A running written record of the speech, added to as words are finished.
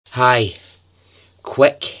Hi,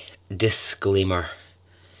 quick disclaimer.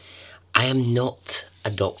 I am not a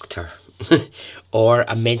doctor or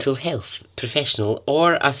a mental health professional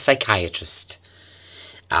or a psychiatrist.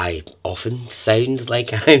 I often sound like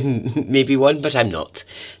I'm maybe one, but I'm not.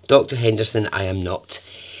 Dr. Henderson, I am not.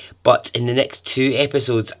 But in the next 2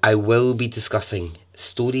 episodes, I will be discussing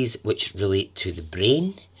stories which relate to the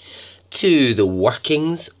brain, to the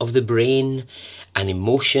workings of the brain and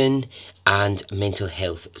emotion and mental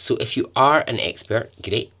health. So if you are an expert,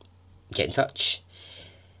 great, get in touch.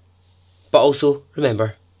 But also,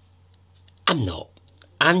 remember, I'm not.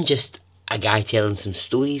 I'm just a guy telling some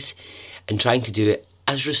stories and trying to do it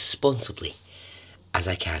as responsibly as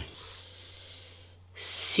I can.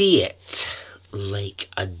 See it like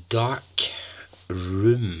a dark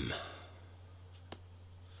room.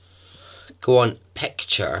 Go on,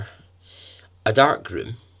 picture a dark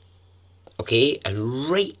room, okay, and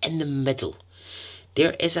right in the middle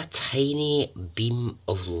there is a tiny beam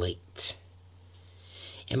of light.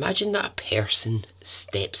 Imagine that a person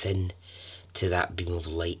steps in to that beam of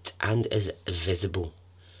light and is visible,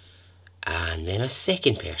 and then a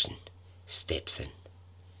second person steps in,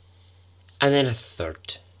 and then a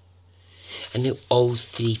third, and now all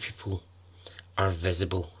 3 people are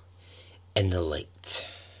visible in the light.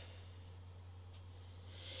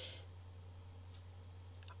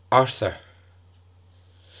 Arthur,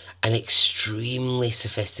 an extremely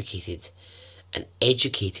sophisticated and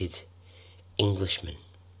educated Englishman.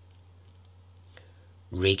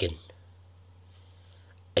 Reagan,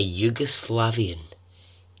 a Yugoslavian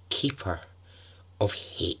keeper of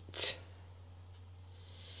hate.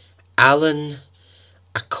 Alan,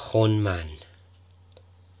 a con man.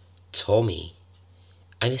 Tommy,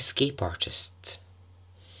 an escape artist.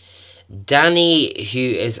 Danny, who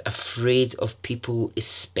is afraid of people,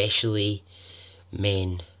 especially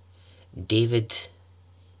men. David,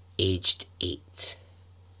 aged 8.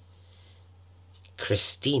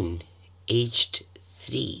 Christine, aged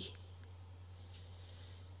 3.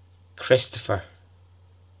 Christopher,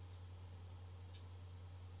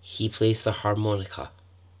 he plays the harmonica.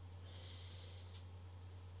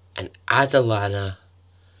 And Adalana,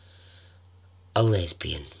 a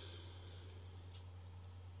lesbian.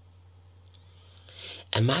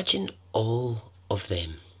 Imagine all of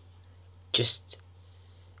them just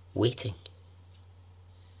waiting.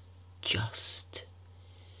 Just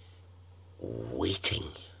waiting.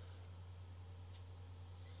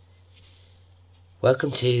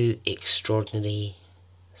 Welcome to Extraordinary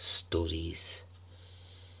Stories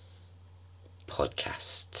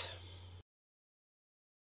podcast.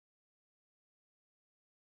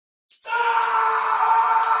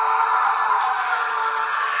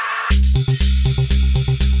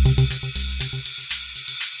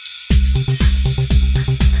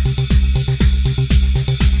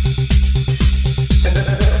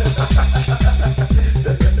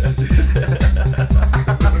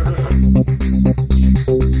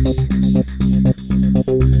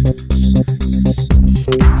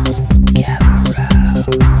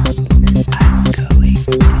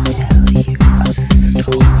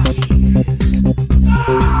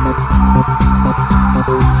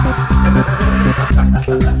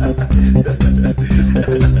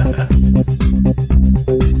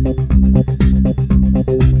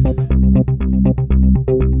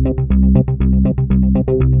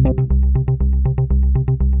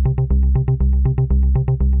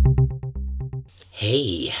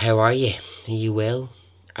 Hey, how are you? Are you well?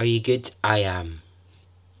 Are you good? I am.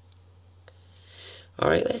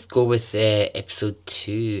 Alright, let's go with episode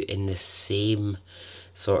 2 in the same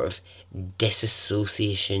sort of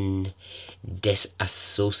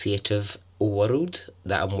disassociative world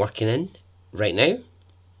that I'm working in right now.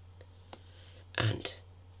 And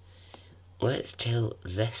let's tell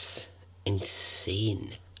this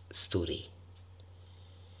insane story.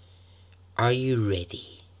 Are you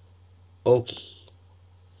ready? Okay.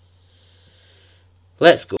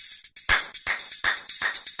 Let's go.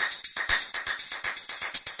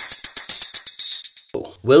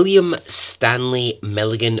 William Stanley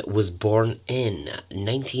Milligan was born in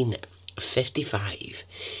 1955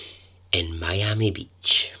 in Miami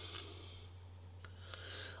Beach.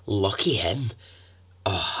 Lucky him.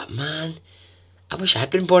 Oh man, I wish I'd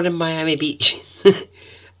been born in Miami Beach.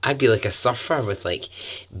 I'd be like a surfer with like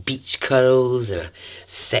beach curls and a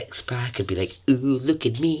 6-pack. I'd be like, ooh, look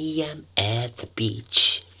at me, I'm at the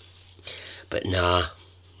beach. But nah,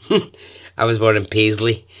 I was born in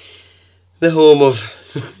Paisley, the home of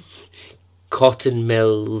cotton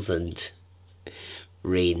mills and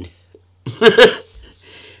rain.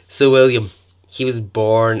 So William, he was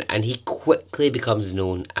born and he quickly becomes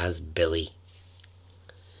known as Billy.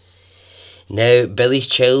 Now, Billy's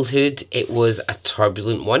childhood, it was a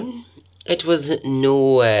turbulent one. It was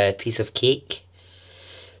no piece of cake.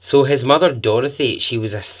 So his mother, Dorothy, she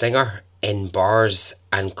was a singer in bars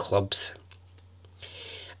and clubs.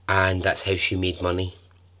 And that's how she made money.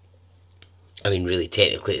 I mean, really,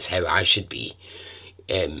 technically, it's how I should be,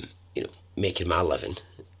 making my living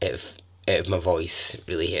out of my voice,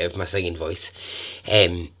 really, out of my singing voice.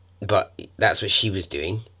 But that's what she was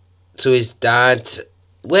doing. So his dad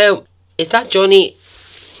Johnny,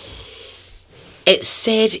 it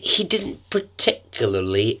said he didn't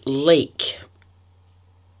particularly like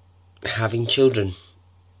having children.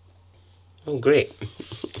 Oh, great.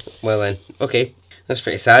 Well then, okay. That's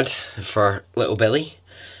pretty sad for little Billy.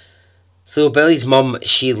 So Billy's mum,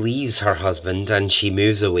 she leaves her husband and she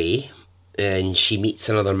moves away and she meets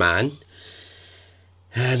another man.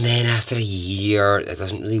 And then after a year, it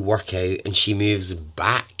doesn't really work out and she moves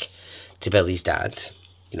back to Billy's dad.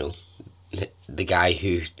 The guy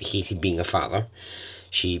who hated being a father.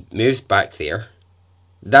 She moves back there.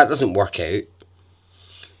 That doesn't work out.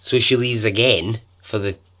 So she leaves again for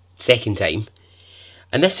the second time.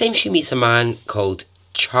 And this time she meets a man called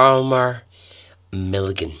Chalmer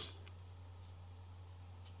Milligan.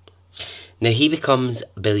 Now he becomes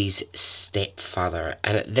Billy's stepfather.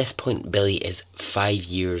 And at this point Billy is 5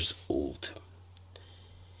 years old.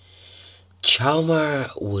 Chalmer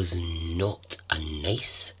was not a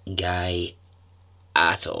nice guy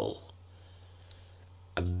at all.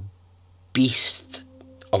 A beast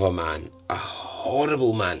of a man. A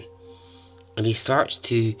horrible man. And he starts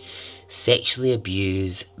to sexually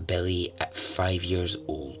abuse Billy at 5 years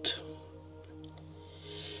old.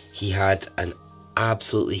 He had an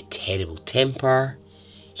absolutely terrible temper.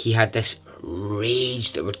 He had this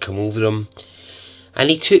rage that would come over him. And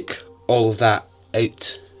he took all of that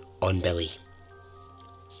out on Billy.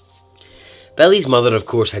 Billy's mother, of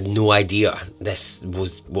course, had no idea this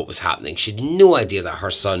was what was happening. She had no idea that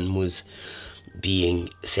her son was being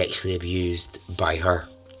sexually abused by her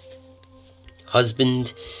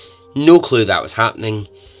husband. No clue that was happening.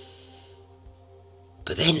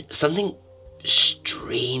 But then something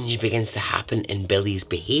strange begins to happen in Billy's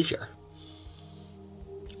behaviour.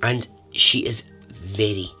 And she is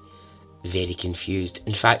very, very confused.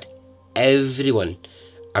 In fact, everyone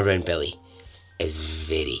around Billy is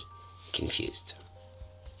very confused.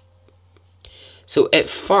 So at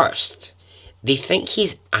first, they think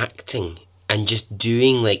he's acting and just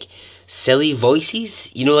doing like silly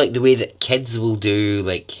voices. Like the way that kids will do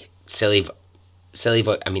like silly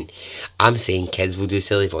voice. I mean, I'm saying kids will do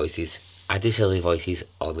silly voices. I do silly voices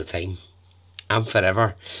all the time. I'm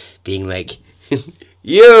forever being like,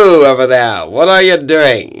 you over there, what are you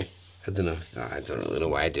doing? I don't know. I don't really know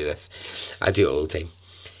why I do this. I do it all the time.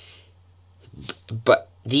 But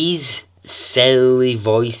these silly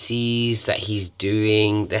voices that he's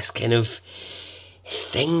doing, this kind of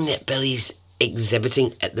thing that Billy's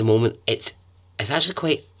exhibiting at the moment, it's actually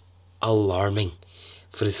quite alarming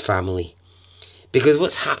for his family. Because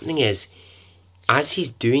what's happening is, as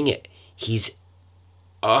he's doing it, he's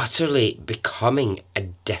utterly becoming a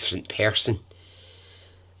different person.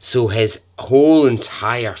 So his whole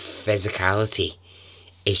entire physicality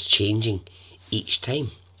is changing each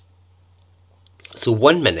time. So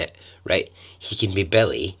 1 minute, right, he can be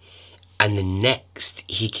Billy, and the next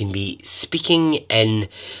he can be speaking in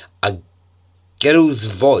a girl's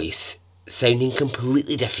voice, sounding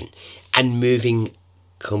completely different and moving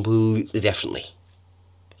completely differently.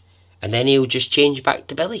 And then he'll just change back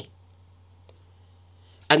to Billy.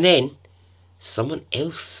 And then someone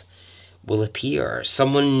else will appear,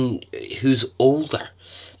 someone who's older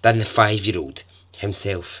than the 5-year-old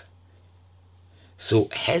himself. So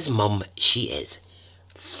his mum, she is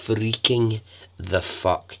freaking the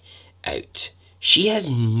fuck out. She has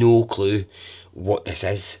no clue what this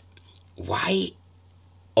is. Why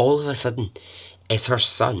all of a sudden is her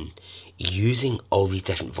son using all these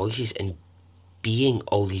different voices and being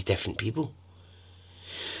all these different people?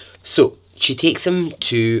 So she takes him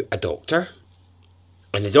to a doctor,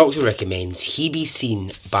 and the doctor recommends he be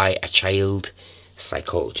seen by a child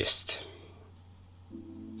psychologist.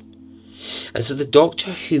 And so the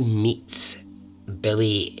doctor who meets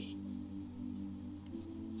Billy,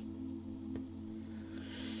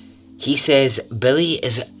 he says Billy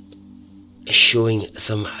is showing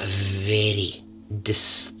some very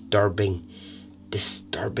disturbing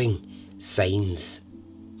signs.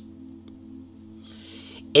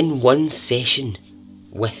 In one session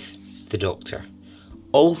with the doctor,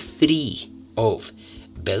 all 3 of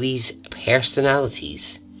Billy's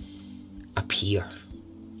personalities appear.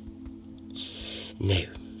 Now,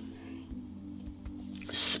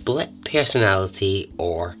 split personality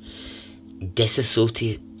or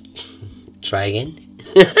Disassociate. Try again.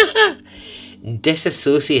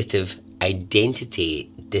 Dissociative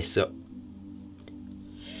identity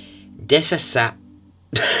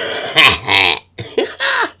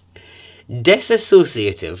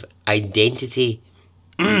Dissociative identity.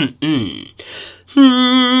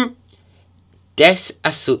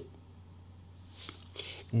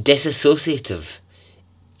 Dissociative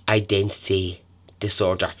identity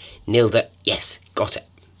disorder. Nailed it. Yes, got it.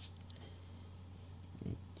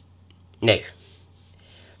 Now,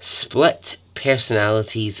 split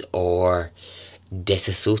personalities or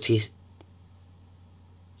disassociate.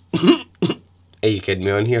 Are you kidding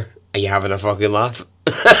me on here? Are you having a fucking laugh?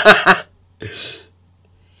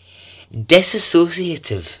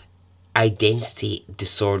 Dissociative identity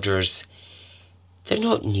disorders, they're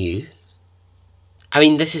not new. I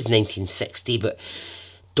mean, this is 1960, but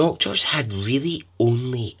doctors had really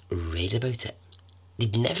only read about it.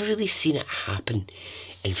 They'd never really seen it happen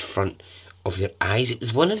in front of their eyes. It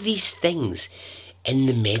was one of these things in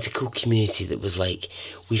the medical community that was like,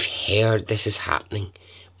 we've heard this is happening,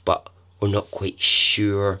 but we're not quite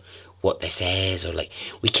sure what this is, or like,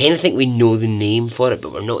 we kind of think we know the name for it,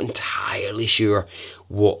 but we're not entirely sure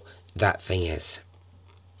what that thing is.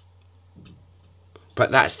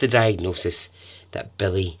 But that's the diagnosis that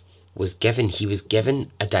Billy was given. He was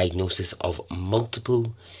given a diagnosis of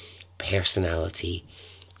multiple personality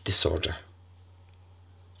disorder.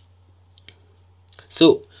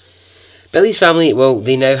 So, Billy's family, well,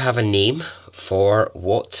 they now have a name for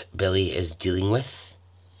what Billy is dealing with.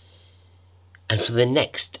 And for the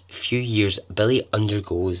next few years, Billy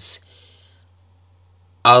undergoes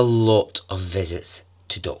a lot of visits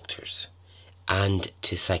to doctors and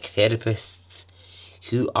to psychotherapists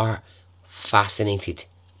who are fascinated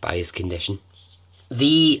by his condition.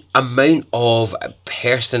 The amount of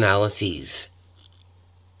personalities,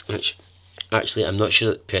 which actually I'm not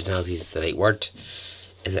sure that personality is the right word.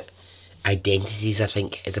 Is it identities, I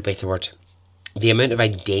think, is a better word. The amount of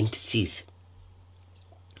identities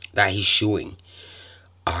that he's showing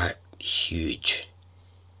are huge.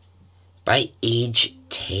 By age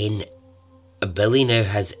 10, Billy now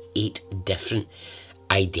has 8 different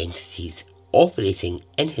identities operating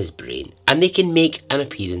in his brain, and they can make an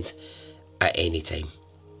appearance at any time.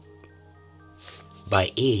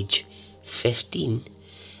 By age 15,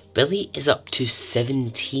 Billy is up to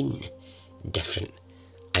 17 different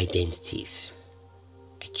identities.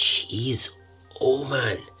 Jeez, oh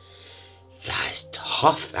man, that is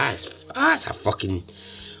tough. That's a fucking,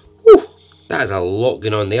 whew, that is a lot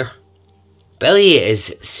going on there. Billy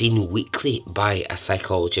is seen weekly by a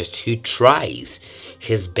psychologist who tries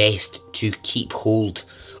his best to keep hold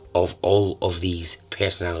of all of these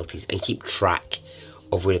personalities and keep track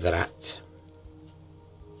of where they're at.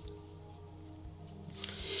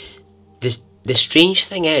 The strange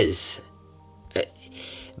thing is,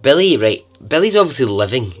 Billy's obviously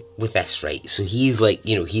living with this, right? So he's like,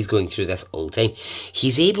 he's going through this all the time.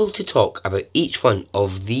 He's able to talk about each one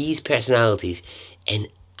of these personalities in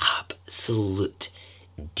absolute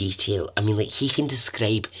detail. I mean, like, he can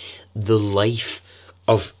describe the life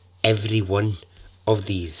of every one of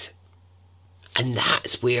these. And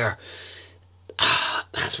that's where,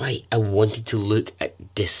 that's why I wanted to look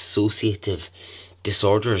at dissociative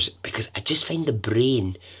disorders, because I just find the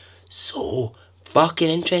brain so fucking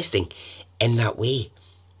interesting in that way.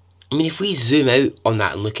 I mean, if we zoom out on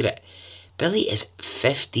that and look at it, Billy is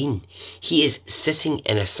 15. He is sitting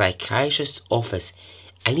in a psychiatrist's office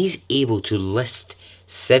and he's able to list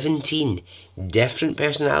 17 different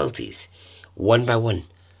personalities, one by one.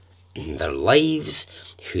 Their lives,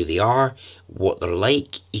 who they are, what they're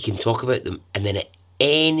like. He can talk about them, and then at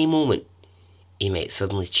any moment, he might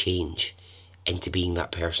suddenly change into being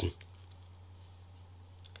that person.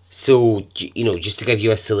 So, just to give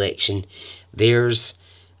you a selection, there's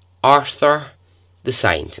Arthur, the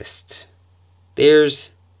scientist.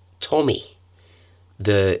 There's Tommy,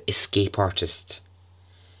 the escape artist.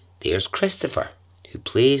 There's Christopher, who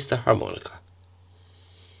plays the harmonica.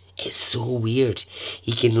 It's so weird.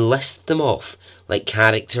 He can list them off like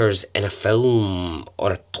characters in a film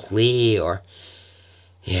or a play or...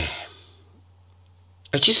 yeah.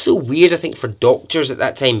 It's just so weird, I think, for doctors at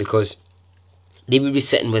that time, because they would be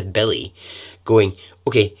sitting with Billy going,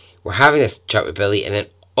 okay, we're having this chat with Billy, and then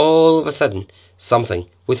all of a sudden something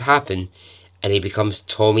would happen and he becomes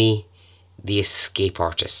Tommy the escape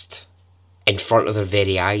artist in front of their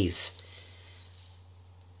very eyes.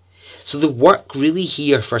 So the work really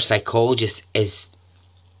here for psychologists is,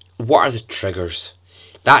 what are the triggers?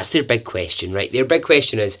 That's their big question, right? Their big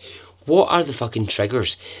question is, what are the fucking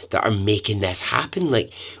triggers that are making this happen?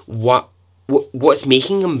 Like, what what's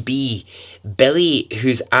making him be Billy,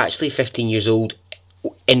 who's actually 15 years old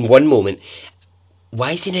in one moment.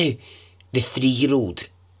 Why is he now the 3-year-old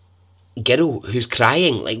girl who's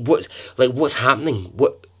crying? What's happening?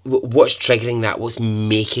 What's triggering that? What's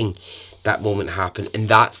making that moment happen? And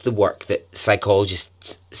that's the work that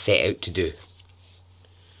psychologists set out to do.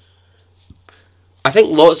 I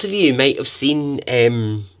think lots of you might have seen, I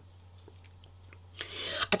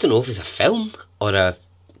don't know if it's a film or a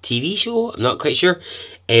TV show, I'm not quite sure.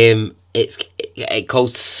 It's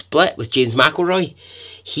called Split with James McElroy.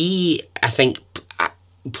 He, I think,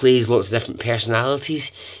 plays lots of different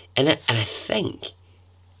personalities in it, and I think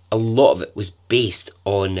a lot of it was based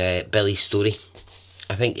on Billy's story.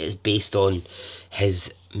 I think it's based on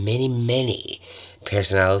his many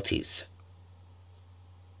personalities.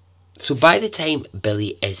 So by the time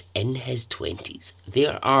Billy is in his 20s,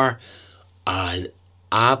 there are an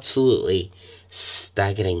absolutely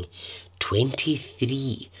staggering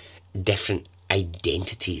 23 different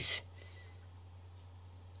identities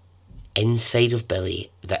inside of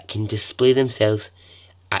Billy that can display themselves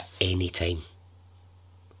at any time.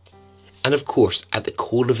 And of course, at the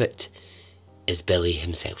core of it is Billy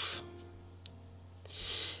himself.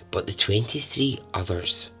 But the 23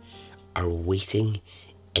 others are waiting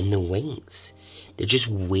in the wings. They're just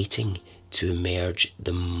waiting to emerge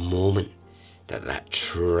the moment that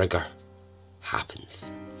trigger happens.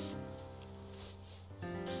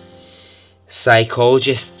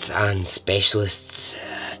 Psychologists and specialists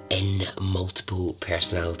in multiple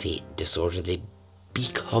personality disorder, they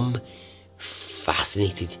become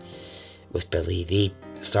fascinated with Billy. They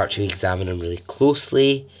start to examine him really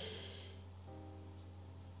closely.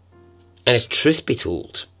 And if truth be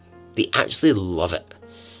told, they actually love it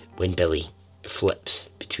when Billy flips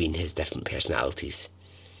between his different personalities.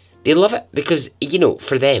 They love it because, you know,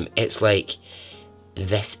 for them, it's like,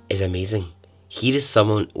 this is amazing. Here is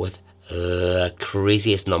someone with the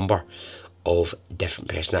craziest number of different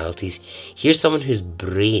personalities. Here's someone whose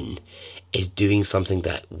brain is doing something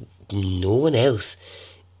that no one else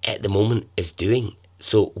at the moment is doing.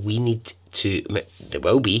 So we need to, there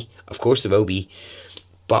will be, of course there will be,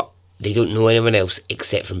 but they don't know anyone else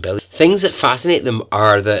except from Billy. Things that fascinate them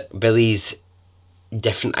are that Billy's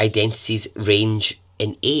different identities range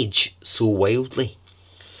in age so wildly.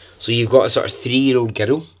 So you've got a sort of 3-year-old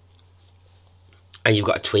girl and you've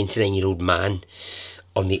got a 29-year-old man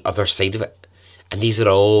on the other side of it. And these are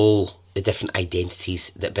all the different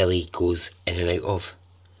identities that Billy goes in and out of.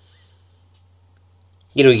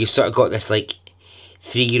 You know, you've sort of got this like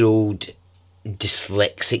 3-year-old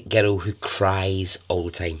dyslexic girl who cries all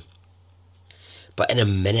the time. But in a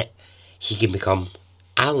minute, he can become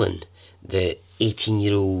Alan, the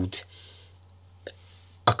 18-year-old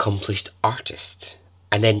accomplished artist.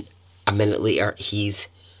 And then a minute later, he's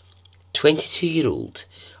 22-year-old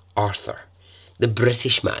Arthur, the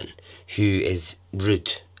British man who is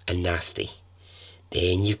rude and nasty.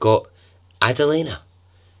 Then you've got Adelina,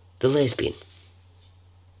 the lesbian.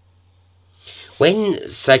 When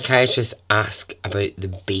psychiatrists ask about the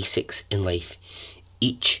basics in life,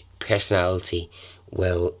 each personality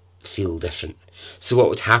will feel different. So what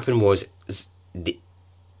would happen was the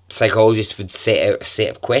psychologists would set out a set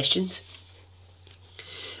of questions,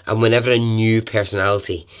 and whenever a new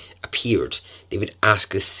personality appeared, they would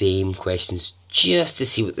ask the same questions just to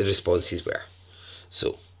see what the responses were.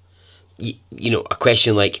 So, you know, a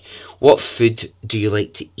question like, what food do you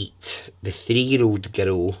like to eat? The 3-year-old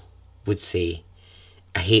girl would say,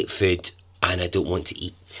 I hate food and I don't want to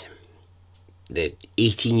eat. The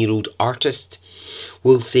 18-year-old artist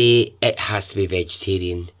will say it has to be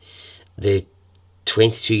vegetarian. The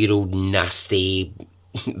 22-year-old nasty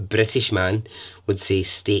British man would say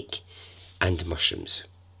steak and mushrooms.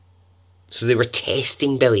 So they were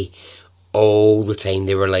testing Billy all the time.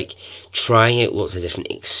 They were like trying out lots of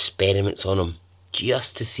different experiments on him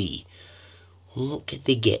just to see what could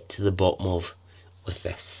they get to the bottom of with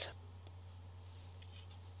this.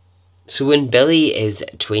 So when Billy is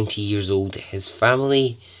 20 years old, his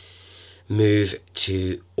family move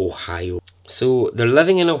to Ohio. So they're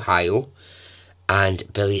living in Ohio and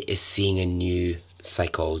Billy is seeing a new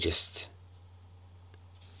psychologist.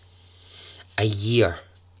 A year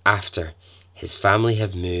after his family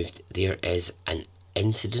have moved, there is an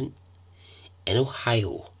incident in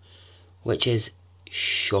Ohio which is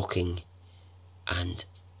shocking and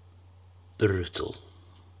brutal.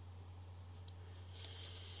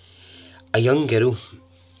 A young girl,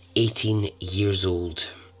 18 years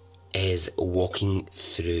old, is walking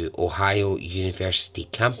through Ohio University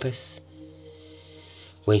campus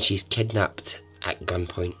when she's kidnapped at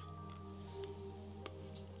gunpoint.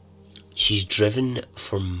 She's driven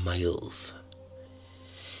for miles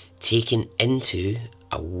taken into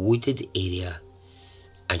a wooded area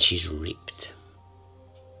and she's raped.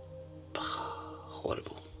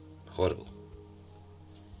 Horrible. Horrible.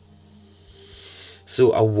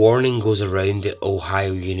 So a warning goes around the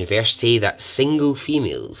Ohio University that single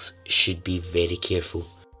females should be very careful.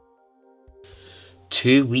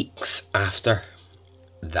 2 weeks after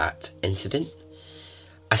that incident,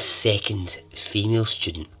 a second female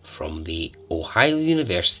student from the Ohio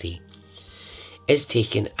University is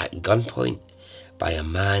taken at gunpoint by a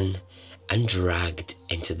man and dragged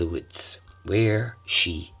into the woods, where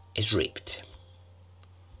she is raped.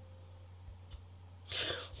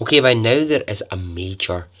 Okay, by now there is a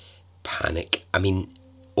major panic. I mean,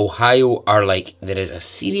 Ohio are like, there is a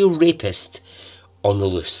serial rapist on the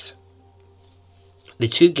loose. The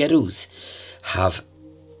two girls have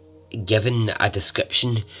given a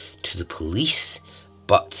description to the police,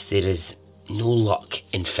 but there is no luck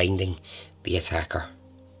in finding the attacker.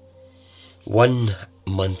 1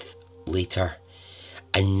 month later,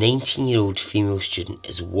 a 19-year-old female student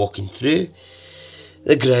is walking through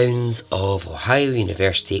the grounds of Ohio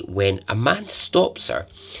University when a man stops her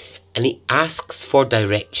and he asks for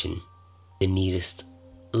direction to the nearest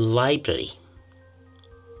library.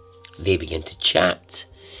 They begin to chat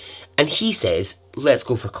and he says, "Let's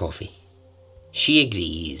go for coffee." She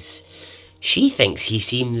agrees. She thinks he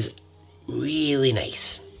seems really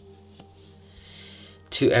nice.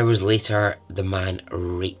 2 hours later, the man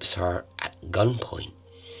rapes her at gunpoint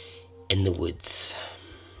in the woods.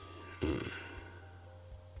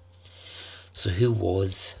 So who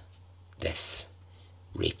was this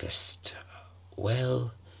rapist?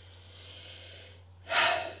 Well,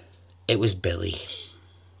 it was Billy.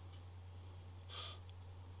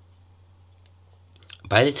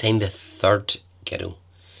 By the time the third girl,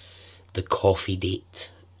 the coffee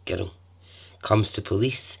date girl, comes to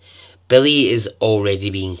police, Billy is already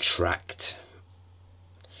being tracked.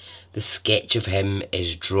 The sketch of him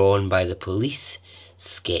is drawn by the police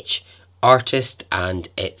sketch artist and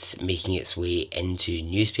it's making its way into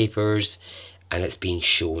newspapers and it's being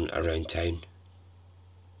shown around town.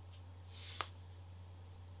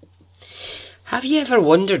 Have you ever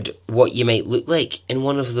wondered what you might look like in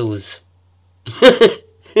one of those?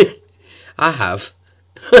 I have.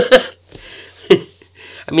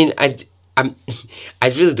 I mean, I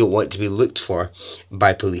really don't want to be looked for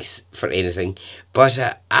by police for anything, but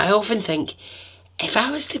I often think if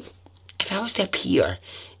I was to appear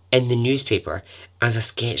in the newspaper as a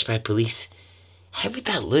sketch by police, how would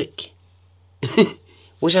that look?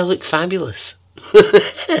 Would I look fabulous?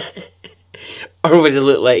 Or would it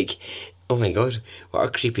look like, oh my god, what a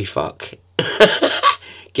creepy fuck.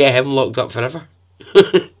 Get him locked up forever.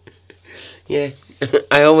 Yeah,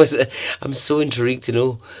 I'm so intrigued to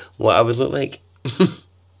know what I would look like.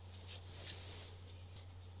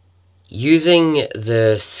 Using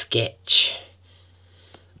the sketch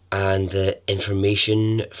and the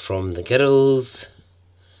information from the girls,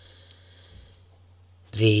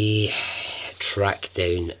 they track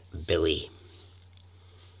down Billy.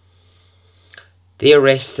 They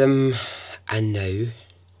arrest him, and now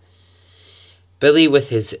Billy, with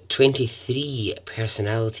his 23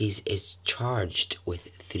 personalities, is charged with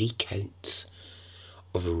 3 counts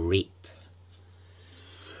of rape.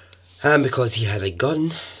 And because he had a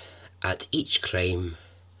gun, at each crime,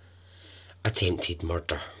 attempted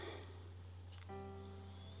murder.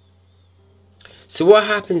 So what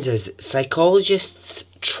happens is psychologists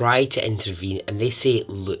try to intervene and they say,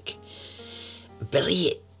 look,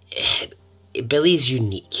 Billy's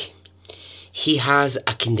unique. He has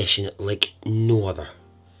a condition like no other.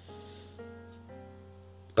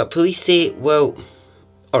 But police say, well,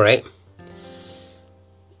 alright,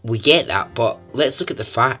 we get that, but let's look at the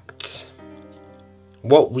facts.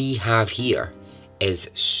 What we have here is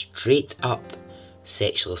straight up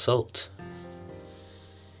sexual assault.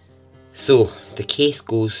 So the case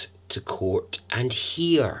goes to court, and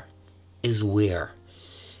here is where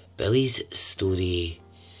Billy's story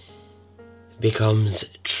becomes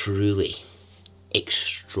truly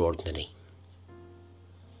extraordinary.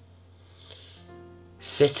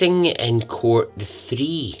 Sitting in court, the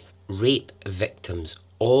 3 rape victims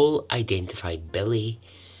all identified Billy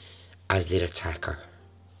as their attacker.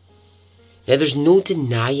 Now there's no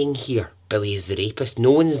denying here Billy is the rapist.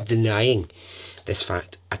 No one's denying this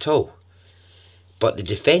fact at all. But the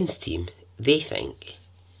defence team, they think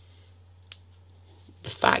the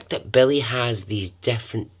fact that Billy has these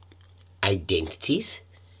different identities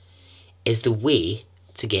is the way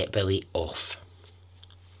to get Billy off.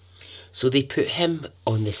 So they put him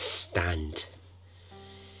on the stand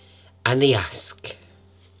and they ask,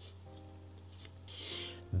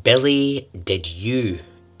 Billy, did you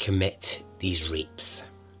commit these rapes?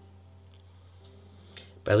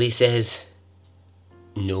 Billy says,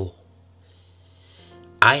 no.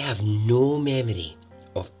 I have no memory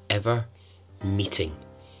of ever meeting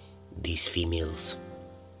these females.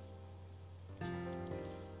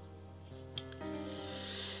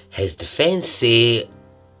 His defence say,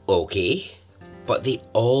 okay, but they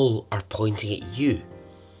all are pointing at you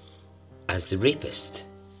as the rapist.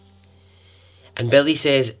 And Billy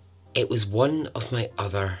says, it was one of my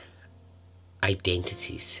other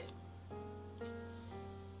identities.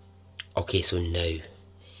 Okay, so now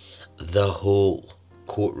the whole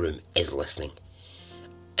courtroom is listening.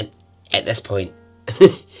 And at this point,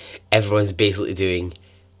 everyone's basically doing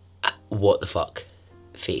a what the fuck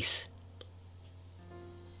face.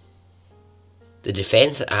 The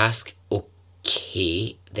defence ask,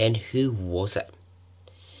 okay, then who was it?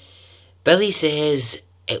 Billy says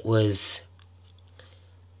it was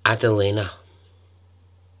Adelina.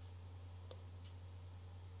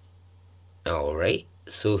 Alright,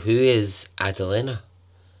 so who is Adelina?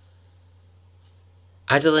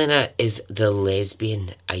 Adelina is the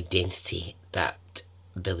lesbian identity that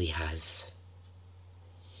Billy has.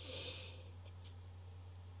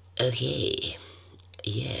 Okay.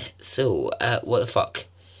 Yeah, so, what the fuck?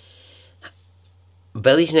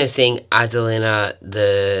 Billy's now saying Adelina,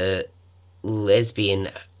 the lesbian,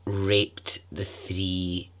 raped the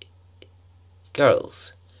 3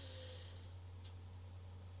 girls.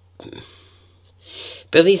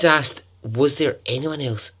 Billy's asked, was there anyone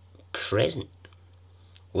else present?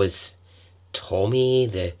 Was Tommy,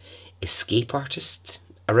 the escape artist,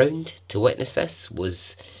 around to witness this?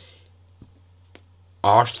 Was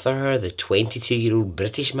Arthur, the 22-year-old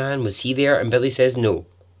British man, was he there? And Billy says no.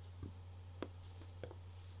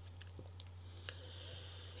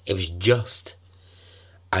 It was just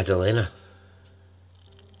Adelina.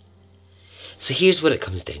 So here's what it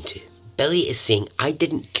comes down to. Billy is saying, I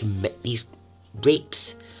didn't commit these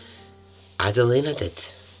rapes. Adelina did.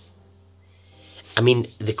 I mean,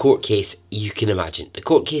 the court case, you can imagine. The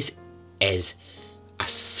court case is a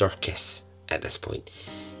circus at this point.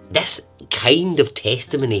 This kind of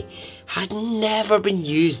testimony had never been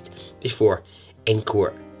used before in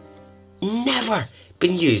court. Never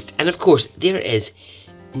been used. And of course, there is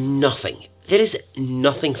nothing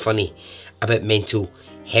funny about mental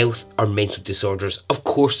health or mental disorders. Of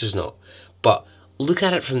course there's not. But look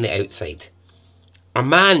at it from the outside. A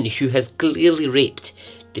man who has clearly raped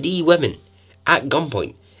 3 women at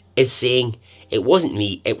gunpoint is saying, it wasn't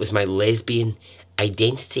me, it was my lesbian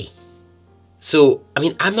identity. So, I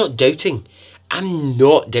mean, I'm not doubting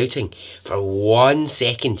for 1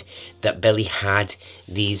 second that Billy had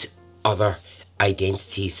these other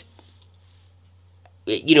identities.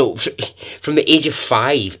 You know, from the age of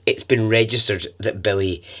 5, it's been registered that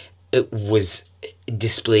Billy was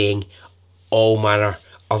displaying all manner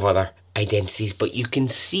of other identities. But you can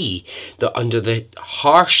see that under the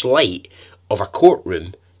harsh light of a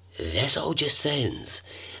courtroom, this all just sounds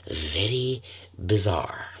very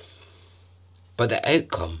bizarre. But the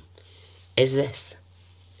outcome is this.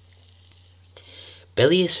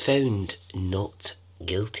 Billy is found not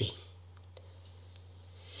guilty.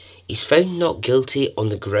 He's found not guilty on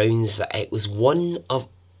the grounds that it was one of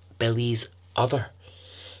Billy's other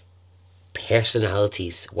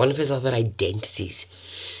personalities, one of his other identities,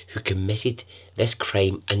 who committed this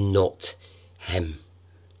crime and not him.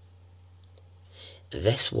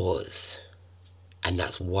 This was, and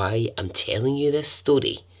that's why I'm telling you this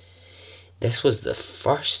story, this was the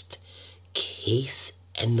first case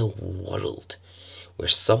in the world where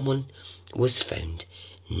someone was found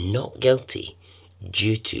not guilty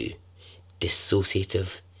due to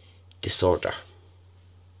dissociative disorder.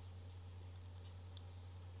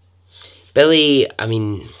 Billy, I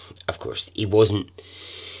mean, of course, he wasn't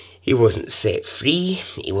set free.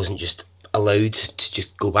 He wasn't just allowed to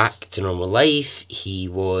just go back to normal life. He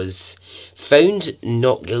was found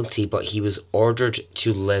not guilty, but he was ordered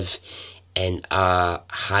to live in a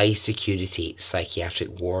high security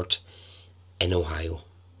psychiatric ward in Ohio.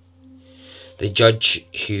 The judge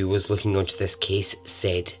who was looking onto this case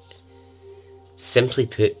said, simply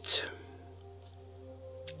put,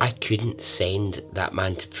 I couldn't send that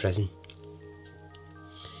man to prison.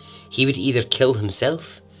 He would either kill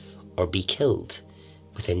himself or be killed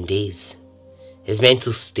within days. His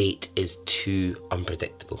mental state is too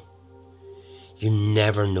unpredictable. You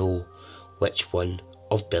never know which one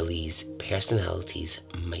of Billy's personalities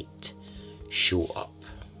might show up.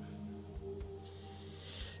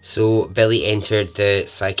 So Billy entered the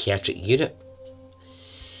psychiatric unit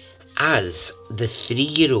as the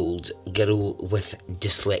 3-year-old girl with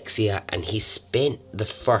dyslexia, and he spent the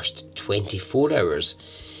first 24 hours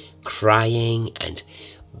crying and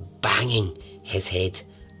banging his head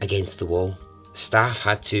against the wall. Staff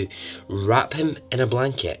had to wrap him in a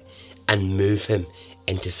blanket and move him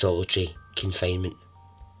into solitary confinement,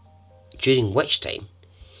 during which time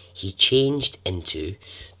he changed into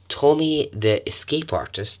Tommy the escape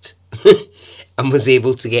artist and was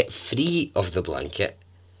able to get free of the blanket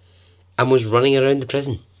and was running around the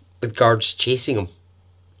prison with guards chasing him.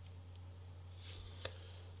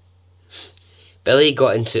 Billy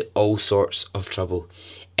got into all sorts of trouble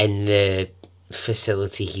in the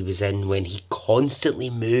facility he was in when he constantly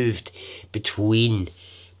moved between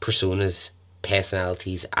personas,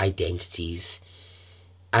 personalities, identities.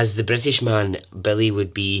 As the British man, Billy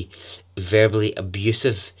would be verbally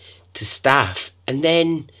abusive to staff, and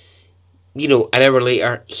then, an hour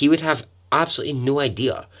later, he would have absolutely no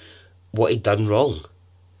idea what he'd done wrong.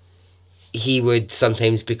 He would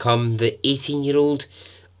sometimes become the 18-year-old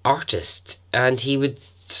artist, and he would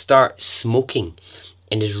start smoking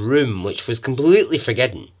in his room, which was completely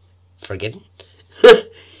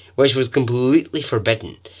which was completely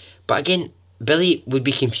forbidden. But again, Billy would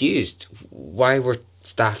be confused. Why were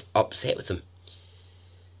staff upset with him?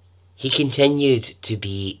 He continued to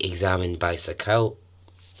be examined by psychiatrists.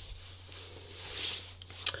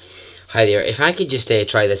 Hi there, if I could just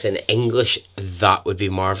try this in English, that would be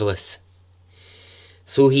marvellous.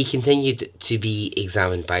 So he continued to be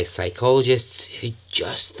examined by psychologists who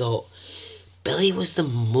just thought Billy was the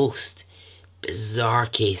most bizarre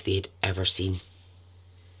case they had ever seen.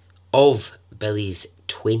 Of Billy's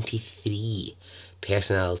 23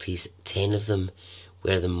 personalities, 10 of them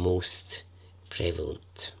were the most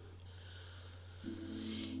prevalent.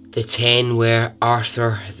 The 10 were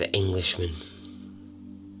Arthur the Englishman,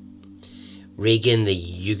 Reagan the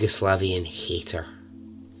Yugoslavian hater,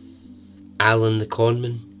 Alan the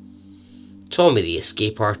conman, Tommy the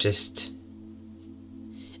escape artist,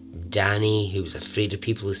 Danny, who was afraid of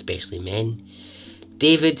people, especially men,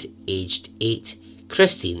 David, aged 8,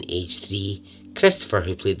 Christine, aged 3, Christopher,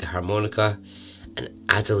 who played the harmonica, and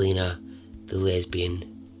Adelina, the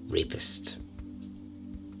lesbian rapist.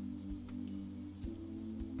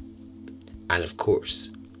 And of course,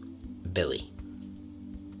 Billy.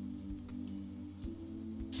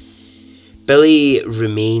 Billy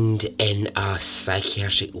remained in a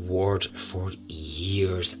psychiatric ward for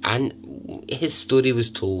years, and his story was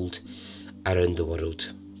told around the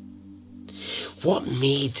world. What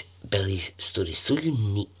made Billy's story so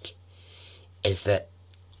unique is that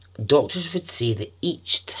doctors would say that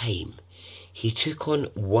each time he took on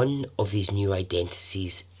one of these new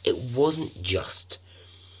identities, it wasn't just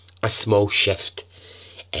a small shift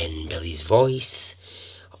in Billy's voice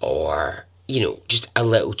or, just a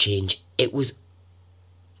little change. It was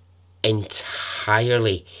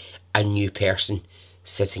entirely a new person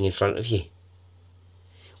sitting in front of you.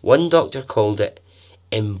 One doctor called it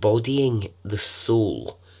embodying the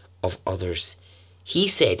soul of others. He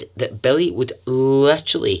said that Billy would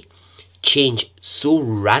literally change so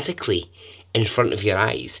radically in front of your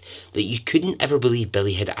eyes that you couldn't ever believe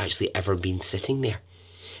Billy had actually ever been sitting there.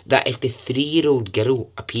 That if the 3-year-old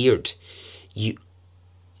girl appeared, you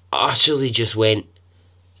utterly just went,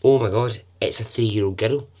 oh my god, it's a 3-year-old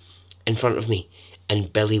girl in front of me.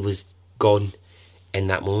 And Billy was gone in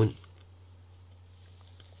that moment.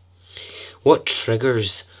 What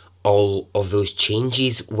triggers all of those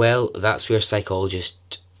changes? Well, that's where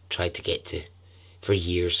psychologists tried to get to for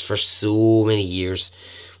years, for so many years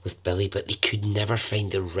with Billy, but they could never find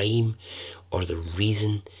the rhyme or the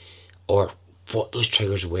reason or what those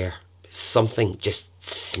triggers were. Something just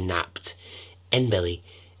snapped in Billy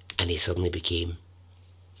and he suddenly became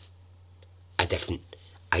a different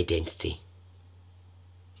identity.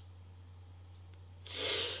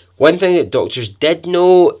 One thing that doctors did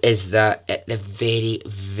know is that at the very,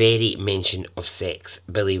 very mention of sex,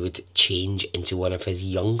 Billy would change into one of his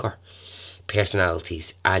younger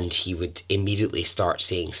personalities and he would immediately start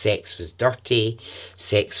saying sex was dirty,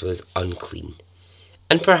 sex was unclean.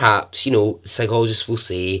 And perhaps, psychologists will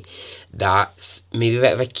say that's maybe a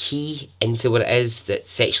bit of a key into what it is, that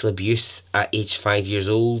sexual abuse at age 5 years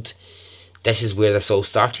old, this is where this all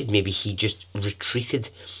started. Maybe he just retreated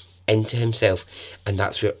into himself, and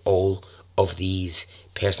that's where all of these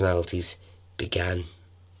personalities began.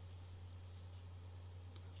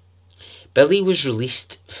 Billy was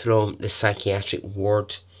released from the psychiatric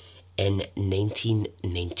ward in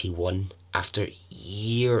 1991 after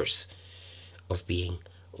years of being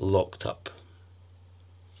locked up.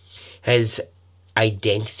 His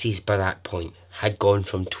identities by that point had gone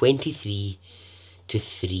from 23 to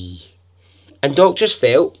 3, and doctors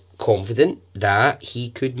felt confident that he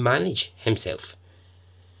could manage himself.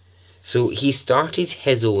 So he started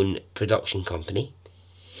his own production company,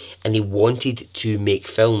 and he wanted to make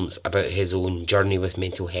films about his own journey with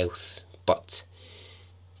mental health, but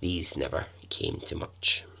these never came to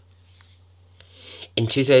much. In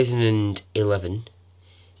 2011,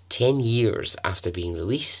 10 years after being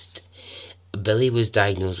released, Billy was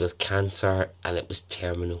diagnosed with cancer and it was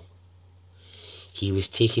terminal. He was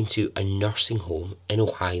taken to a nursing home in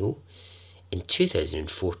Ohio in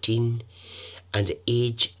 2014, and at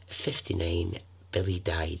age 59, Billy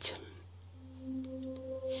died.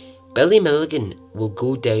 Billy Milligan will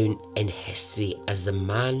go down in history as the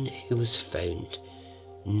man who was found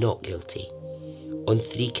not guilty on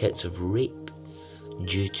 3 counts of rape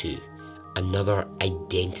due to another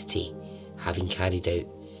identity having carried out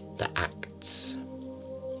the acts.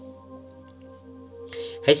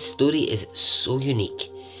 His story is so unique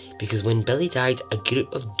because when Billy died, a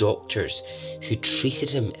group of doctors who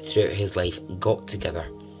treated him throughout his life got together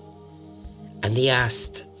and they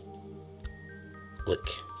asked, look,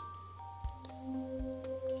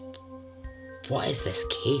 what is this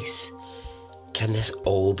case? Can this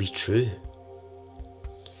all be true?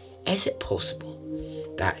 Is it possible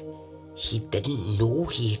that he didn't know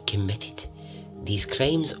he had committed these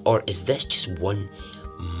crimes, or is this just one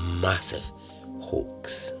massive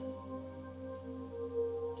hoax?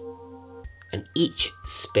 And each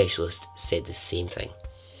specialist said the same thing.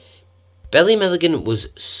 Billy Milligan was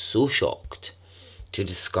so shocked to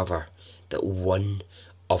discover that one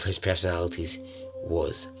of his personalities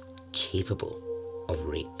was capable of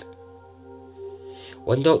rape.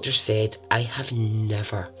 One doctor said, I have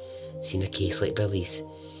never seen a case like Billy's,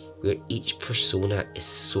 where each persona is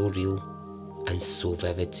so real and so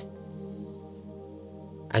vivid.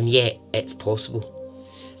 And yet it's possible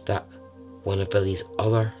that one of Billy's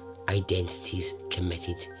other identities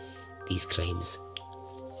committed these crimes.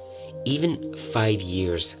 Even 5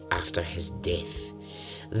 years after his death,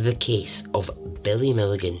 the case of Billy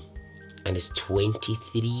Milligan and his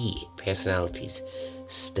 23 personalities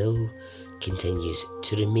still continues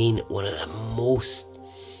to remain one of the most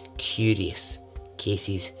curious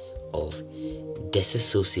cases of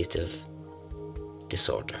dissociative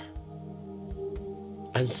disorder.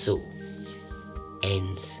 And so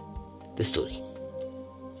ends the story.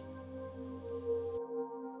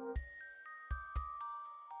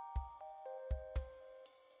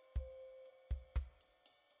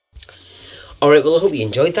 Alright, well, I hope you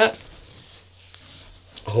enjoyed that.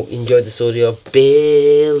 I hope you enjoyed the story of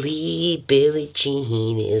Billie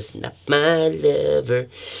Jean is not my lover.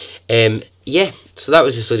 Yeah, so that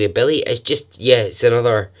was the story of Billy. It's just, it's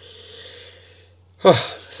another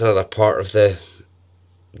part of the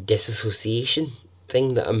disassociation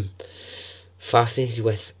thing that I'm fascinated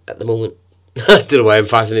with at the moment. I don't know why I'm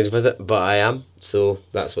fascinated with it, but I am, so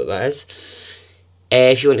that's what that is.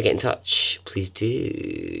 If you want to get in touch, please do.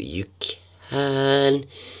 You can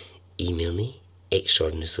email me,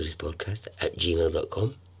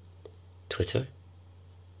 extraordinarystoriespodcast@gmail.com, Twitter,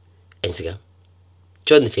 Instagram.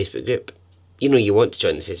 Join the Facebook group. You know you want to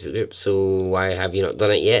join the Facebook group, so why have you not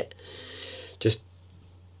done it yet? Just,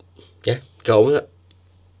 get on with it.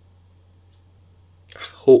 I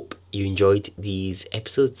hope you enjoyed these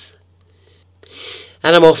episodes.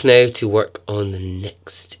 And I'm off now to work on the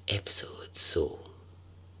next episode, so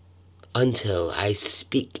until I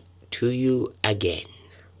speak to you again.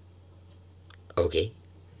 Okay.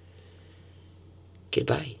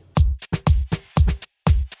 Goodbye.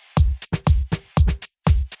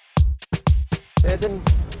 It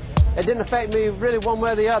didn't affect me really one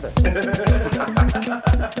way or the other.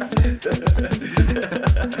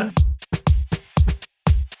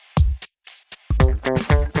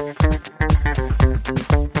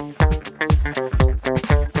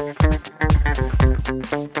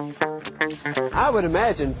 I would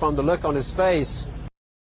imagine from the look on his face.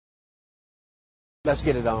 Let's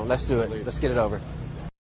get it on. Let's do it. Let's get it over.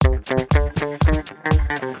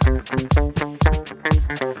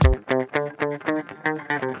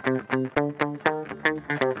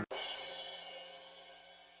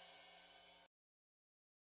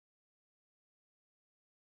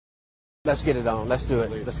 Let's get it on. Let's do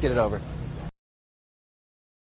it. Let's get it over.